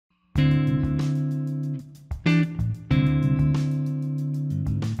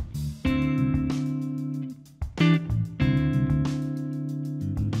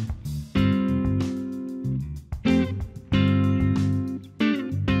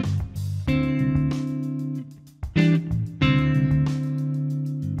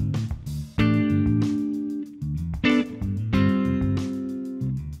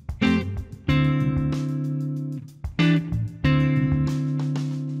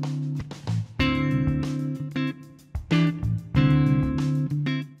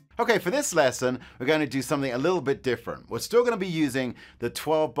Okay, for this lesson, we're going to do something a little bit different. We're still going to be using the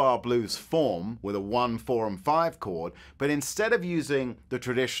 12-bar blues form with a 1, 4, and 5 chord, but instead of using the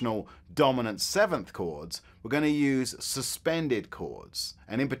traditional dominant 7th chords, we're going to use suspended chords,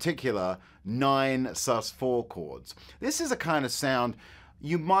 and in particular, 9 sus4 chords. This is a kind of sound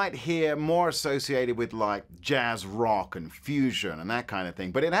you might hear more associated with like jazz rock and fusion and that kind of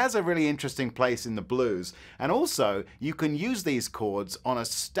thing, but it has a really interesting place in the blues. And also, you can use these chords on a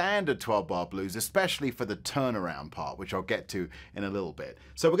standard 12-bar blues, especially for the turnaround part, which I'll get to in a little bit.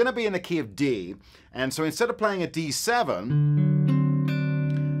 So we're going to be in the key of D, and so instead of playing a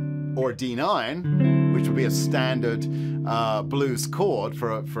D7 or a D9, which would be a standard blues chord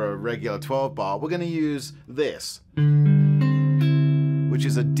for a regular 12-bar, we're going to use this, which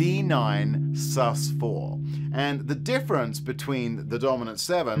is a D9 sus4. And the difference between the dominant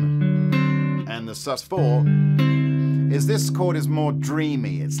 7 and the sus4 is this chord is more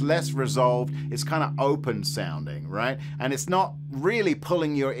dreamy, it's less resolved, it's kind of open sounding, right? And it's not really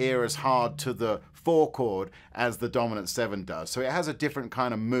pulling your ear as hard to the 4 chord as the dominant 7 does. So it has a different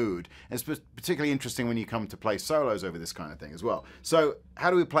kind of mood. And it's particularly interesting when you come to play solos over this kind of thing as well. So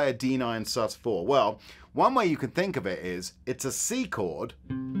how do we play a D9 sus4? Well, one way you can think of it is it's a C chord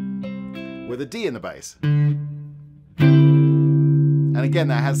with a D in the bass. And again,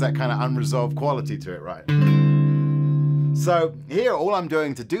 that has that kind of unresolved quality to it, right? So here, all I'm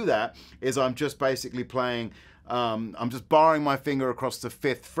doing to do that is I'm just basically playing, I'm just barring my finger across the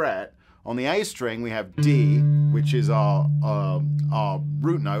 5th fret. On the A string, we have D, which is our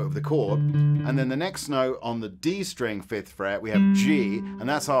root note of the chord. And then the next note on the D string 5th fret, we have G, and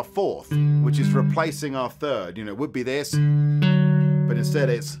that's our 4th, which is replacing our 3rd. You know, it would be this, but instead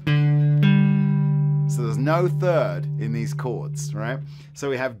it's... So there's no 3rd in these chords, right? So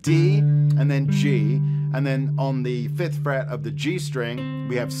we have D, and then G, and then on the 5th fret of the G string,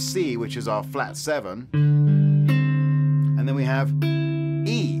 we have C, which is our flat 7. And then we have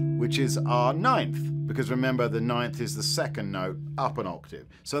E, which is our 9th, because remember the 9th is the 2nd note up an octave.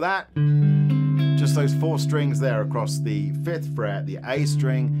 So that, just those 4 strings there across the 5th fret, the A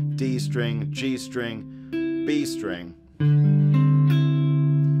string, D string, G string, B string,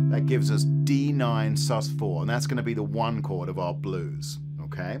 that gives us D9 sus4, and that's going to be the 1 chord of our blues.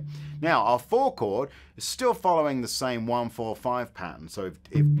 Okay. Now our 4 chord is still following the same 1, 4, 5 pattern. So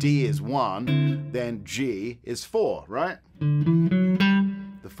if D is 1, then G is 4, right?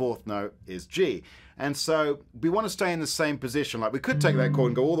 The 4th note is G. And so we want to stay in the same position. Like we could take that chord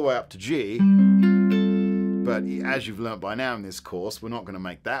and go all the way up to G, but as you've learned by now in this course, we're not going to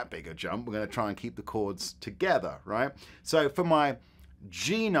make that big a jump. We're going to try and keep the chords together, right? So for my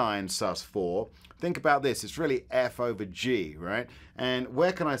G9 sus4, think about this, it's really F over G, right? And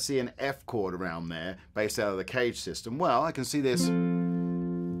where can I see an F chord around there based out of the cage system? Well, I can see this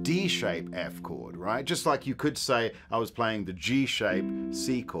D-shape F chord, right? Just like you could say I was playing the G-shape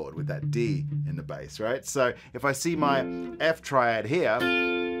C chord with that D in the bass, right? So if I see my F triad here,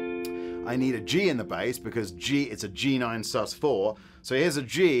 I need a G in the bass because G, it's a G9 sus4. So here's a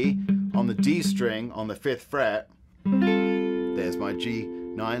G on the D string on the 5th fret. There's my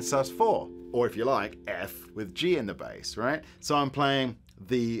G9 sus4, or if you like, F with G in the bass, right? So I'm playing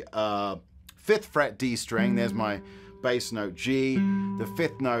the 5th fret D string, there's my bass note G, the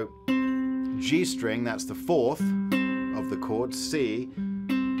 5th note G string, that's the 4th of the chord, C,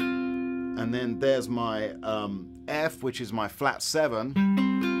 and then there's my F, which is my flat 7,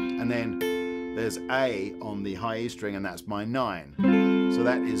 and then there's A on the high E string, and that's my 9. So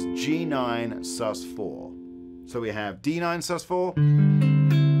that is G9 sus4. So we have D9 sus4,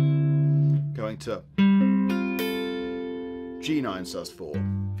 going to G9 sus4,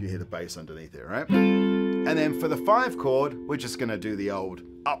 if you hear the bass underneath it, right? And then for the 5 chord, we're just going to do the old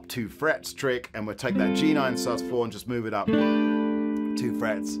up 2 frets trick, and we'll take that G9 sus4 and just move it up 2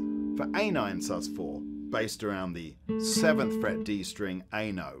 frets for A9 sus4, based around the 7th fret D string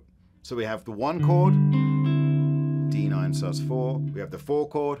A note. So we have the 1 chord, D9 sus4, we have the 4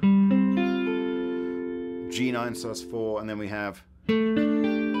 chord, G9 sus4, and then we have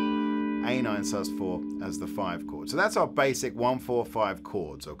A9 sus4 as the 5 chord. So that's our basic 1, 4, 5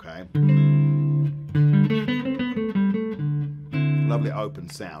 chords, okay? Lovely open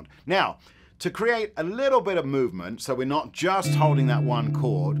sound. Now, to create a little bit of movement, so we're not just holding that 1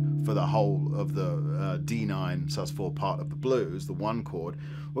 chord for the whole of the D9 sus4 part of the blues, the 1 chord,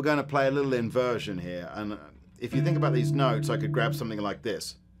 we're going to play a little inversion here. And if you think about these notes, I could grab something like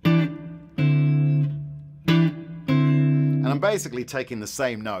this. And I'm basically taking the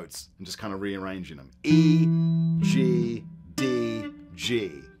same notes and just kind of rearranging them. E, G, D,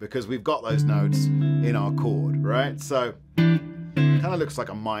 G, because we've got those notes in our chord, right? So Kind of looks like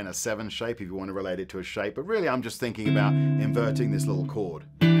a minor 7 shape if you want to relate it to a shape, but really I'm just thinking about inverting this little chord.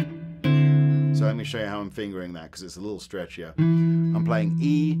 So let me show you how I'm fingering that, because it's a little stretchier. I'm playing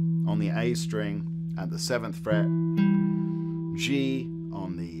E on the A string at the 7th fret, G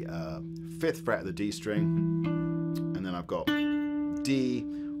on the 5th fret of the D string, and then I've got D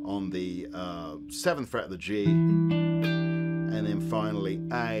on the 7th fret of the G, and then finally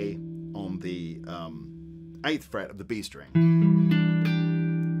A on the 8th fret of the B string.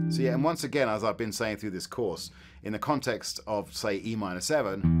 So yeah, and once again, as I've been saying through this course, in the context of, say, E minor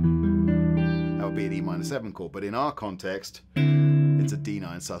 7, that would be an E minor 7 chord, but in our context, it's a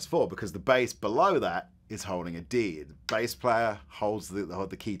D9 sus4, because the bass below that is holding a D. The bass player holds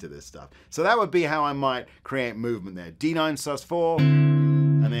the key to this stuff. So that would be how I might create movement there. D9 sus4,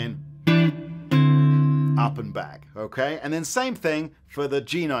 and then up and back, okay? And then same thing for the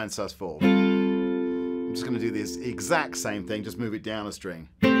G9 sus4. I'm just going to do this exact same thing, just move it down a string.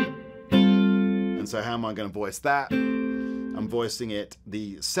 And so how am I going to voice that? I'm voicing it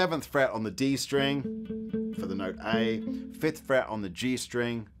the 7th fret on the D string for the note A, 5th fret on the G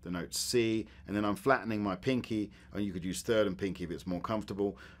string, the note C, and then I'm flattening my pinky, and you could use 3rd and pinky if it's more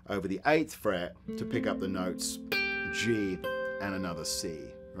comfortable, over the 8th fret to pick up the notes G and another C,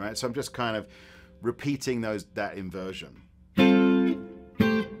 right? So I'm just kind of repeating that inversion.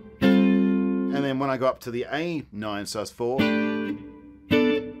 And then when I go up to the A9 sus4,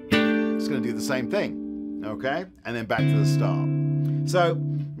 it's going to do the same thing, okay? And then back to the start. So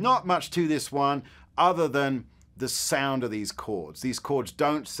not much to this one other than the sound of these chords. These chords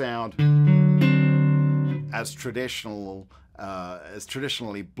don't sound as traditionally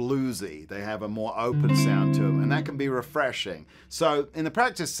bluesy. They have a more open sound to them, and that can be refreshing. So in the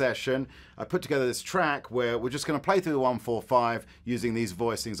practice session, I put together this track where we're just going to play through the 1-4-5 using these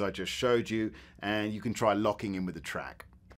voicings I just showed you, and you can try locking in with the track.